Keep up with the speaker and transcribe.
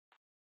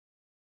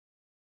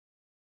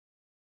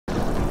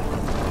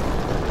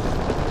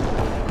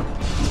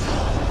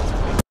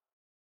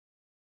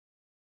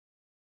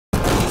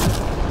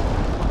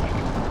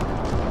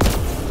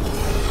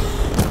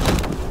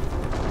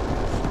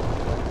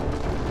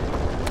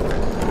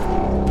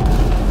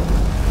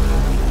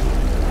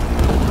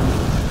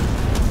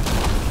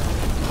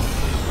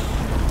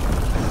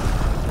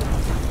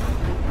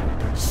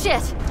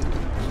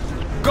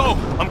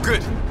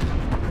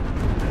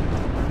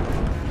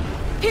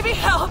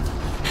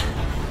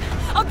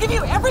I'll give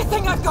you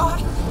everything I've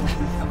got.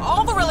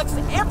 All the relics,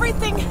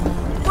 everything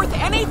worth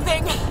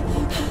anything.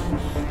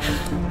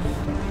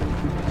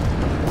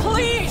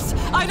 Please,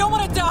 I don't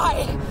want to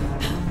die.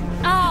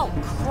 Oh,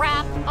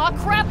 crap. Oh,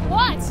 crap,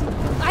 what?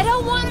 I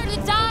don't want her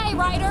to die,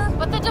 Ryder,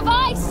 but the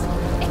device,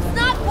 it's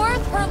not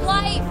worth her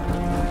life.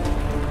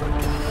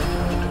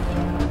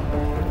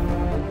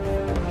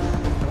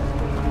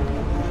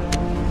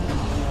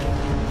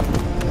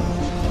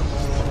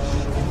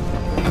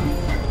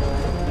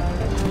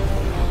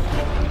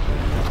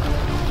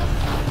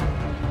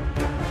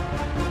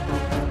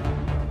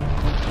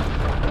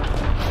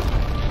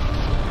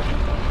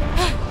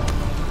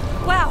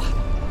 Wow,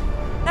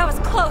 that was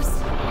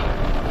close.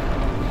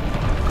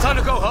 Time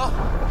to go, huh?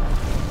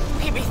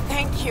 Peebee,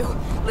 thank you.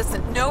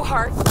 Listen, no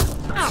heart.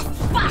 Oh,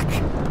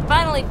 fuck!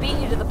 Finally beat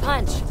you to the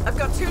punch. I've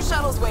got 2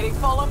 shuttles waiting.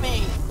 Follow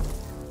me.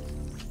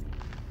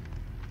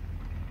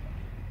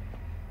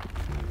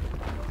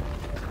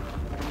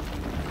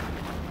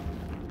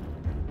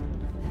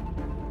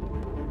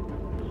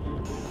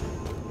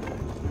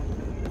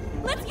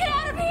 Let's get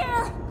out of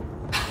here!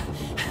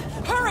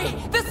 Hurry!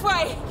 This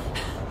way!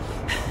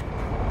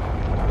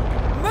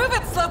 Move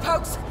it,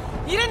 slowpokes!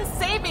 You didn't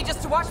save me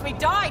just to watch me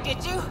die,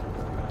 did you?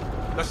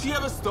 Does she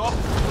ever stop?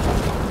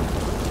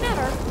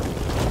 Never.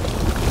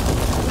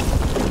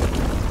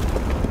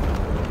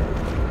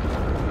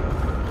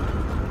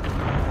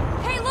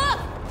 Hey, look!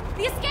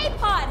 The escape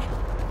pod!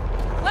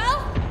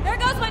 Well, there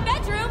goes my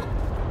bedroom!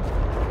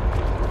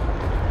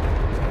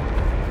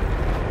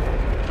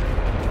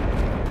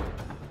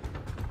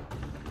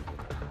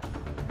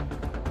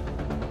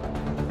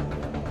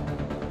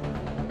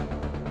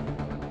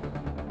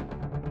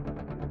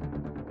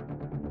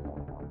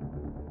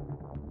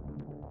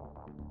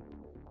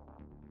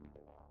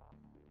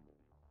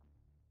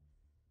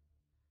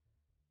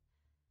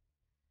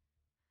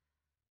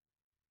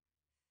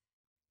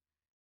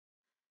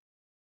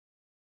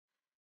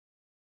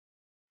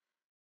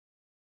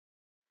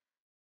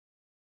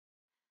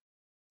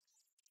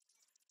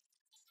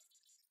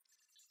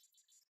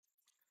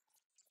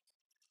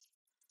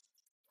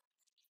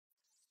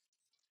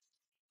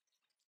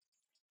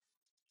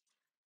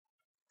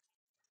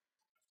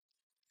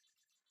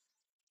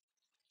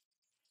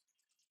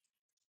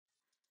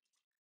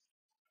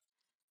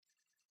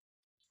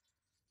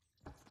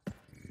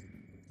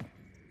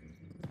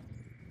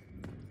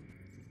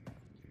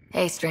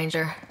 Hey,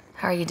 stranger.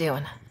 How are you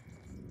doing?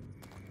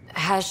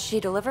 Has she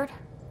delivered?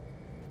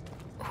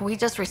 We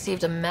just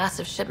received a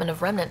massive shipment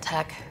of remnant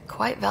tech.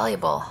 Quite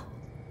valuable.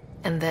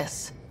 And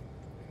this.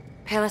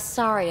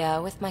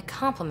 Pelisaria, with my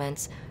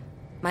compliments.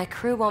 My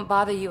crew won't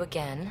bother you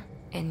again.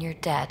 In your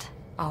debt,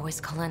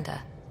 always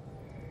Kalinda.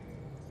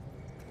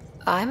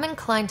 I'm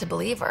inclined to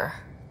believe her.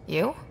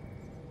 You?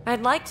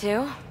 I'd like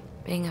to.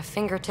 Being a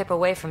fingertip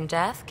away from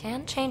death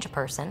can change a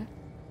person.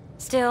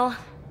 Still,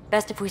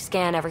 best if we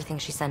scan everything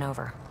she sent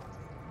over.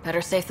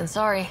 Better safe than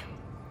sorry.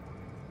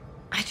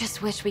 I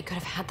just wish we could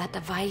have had that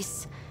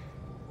device.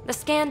 The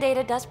scan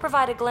data does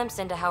provide a glimpse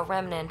into how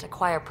Remnant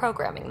acquire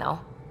programming,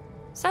 though.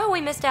 So we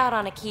missed out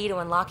on a key to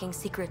unlocking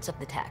secrets of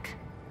the tech.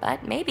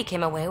 But maybe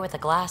came away with a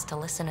glass to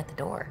listen at the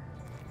door.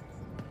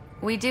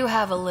 We do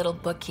have a little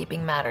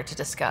bookkeeping matter to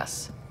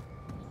discuss.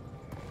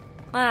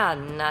 Ah,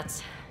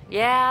 nuts.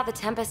 Yeah, the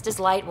Tempest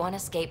is light, 1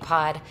 escape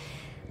pod.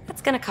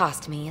 That's gonna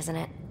cost me, isn't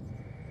it?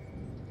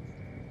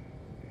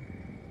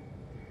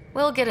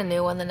 We'll get a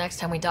new one the next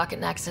time we dock at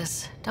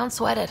Nexus. Don't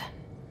sweat it.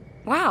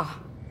 Wow.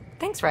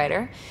 Thanks,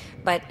 Ryder.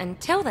 But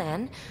until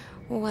then,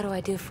 what do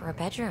I do for a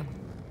bedroom?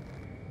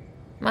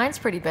 Mine's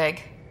pretty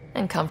big.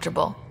 And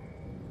comfortable.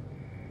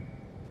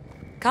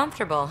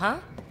 Comfortable,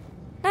 huh?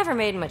 Never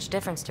made much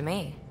difference to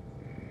me.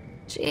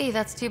 Gee,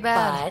 that's too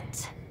bad.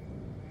 But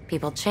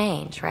people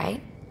change,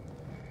 right?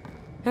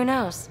 Who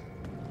knows?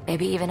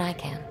 Maybe even I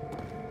can.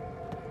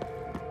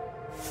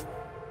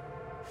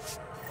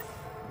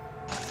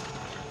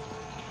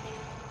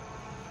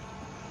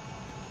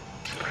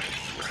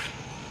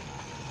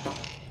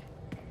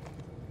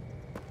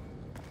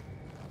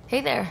 Hey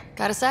there,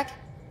 got a sec?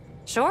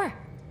 Sure.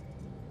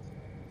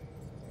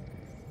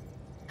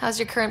 How's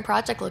your current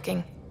project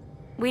looking?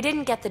 We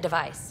didn't get the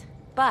device,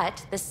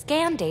 but the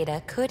scan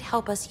data could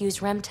help us use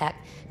Remtech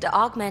to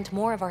augment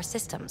more of our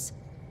systems.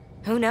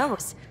 Who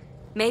knows?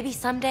 Maybe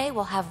someday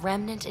we'll have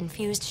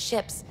remnant-infused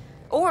ships,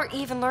 or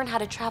even learn how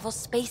to travel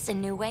space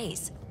in new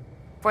ways.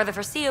 For the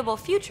foreseeable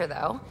future,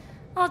 though,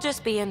 I'll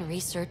just be in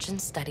research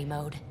and study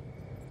mode.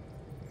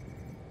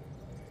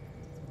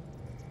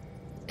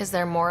 Is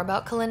there more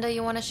about Kalinda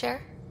you want to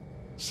share?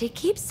 She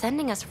keeps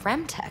sending us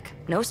Remtech,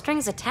 no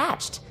strings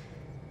attached.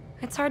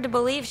 It's hard to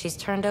believe she's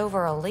turned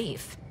over a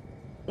leaf.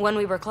 When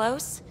we were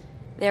close,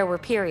 there were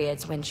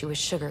periods when she was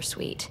sugar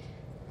sweet.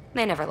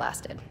 They never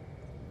lasted.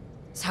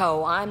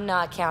 So I'm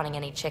not counting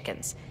any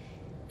chickens.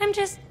 I'm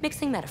just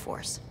mixing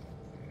metaphors.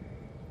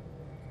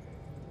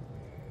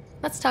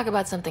 Let's talk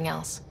about something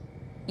else.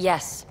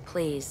 Yes,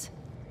 please.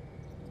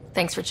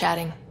 Thanks for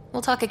chatting.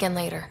 We'll talk again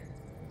later.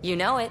 You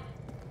know it.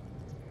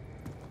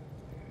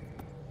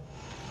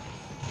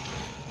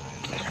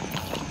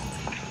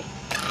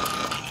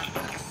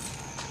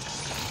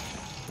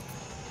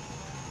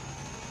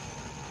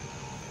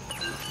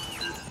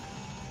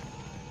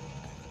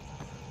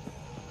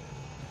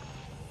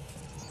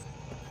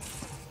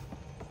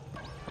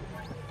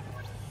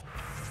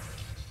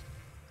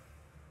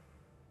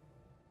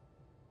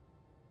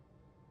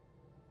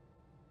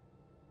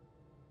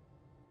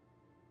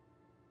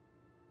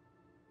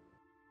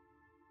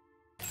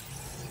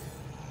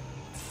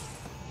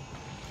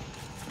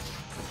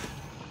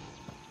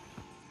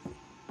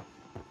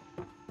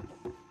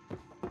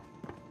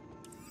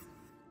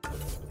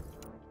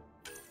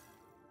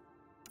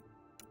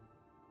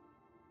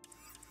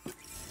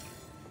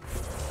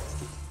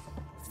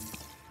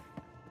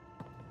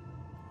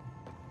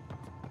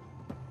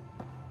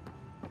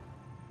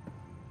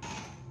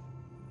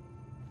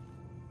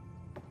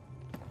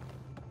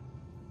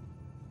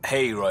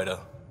 Hey, Ryder.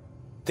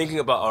 Thinking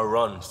about our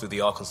run through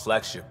the Archon's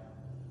flagship.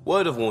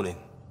 Word of warning.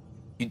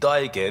 You die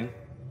again,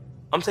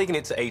 I'm taking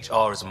it to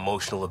HR as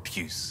emotional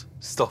abuse.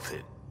 Stop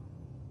it.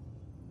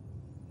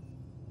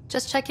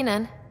 Just checking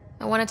in.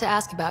 I wanted to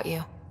ask about you.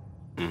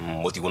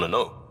 What do you want to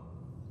know?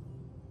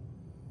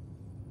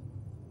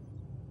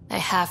 I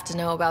have to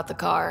know about the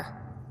car.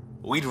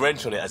 We'd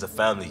wrench on it as a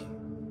family.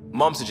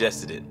 Mom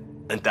suggested it,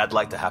 and Dad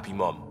liked a happy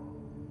mom.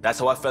 That's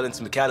how I fell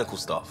into mechanical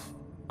stuff.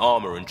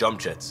 Armor and jump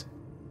jets.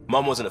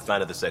 Mom wasn't a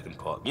fan of the second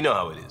part. You know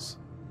how it is.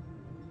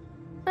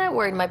 I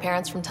worried my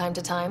parents from time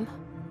to time.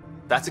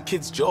 That's a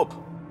kid's job.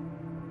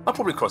 I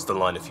probably crossed the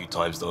line a few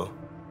times, though.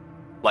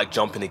 Like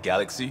jumping a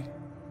galaxy.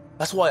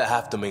 That's why I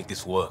have to make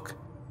this work.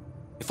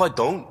 If I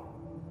don't,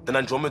 then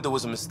Andromeda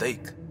was a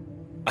mistake.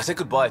 I said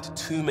goodbye to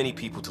too many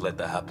people to let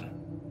that happen.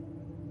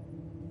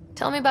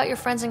 Tell me about your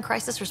friends in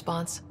crisis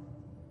response.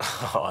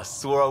 I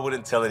swore I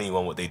wouldn't tell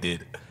anyone what they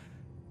did.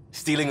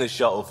 Stealing the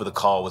shuttle for the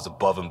car was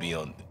above and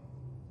beyond.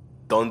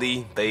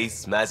 Dondi,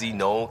 Base, Mazzy,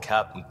 Noel,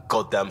 Cap, and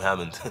goddamn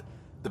Hammond.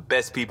 The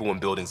best people when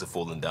buildings have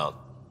fallen down.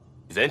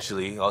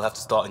 Eventually, I'll have to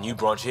start a new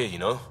branch here, you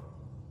know?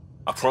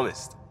 I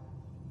promised.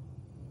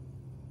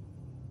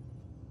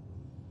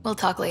 We'll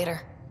talk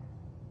later.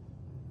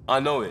 I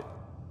know it.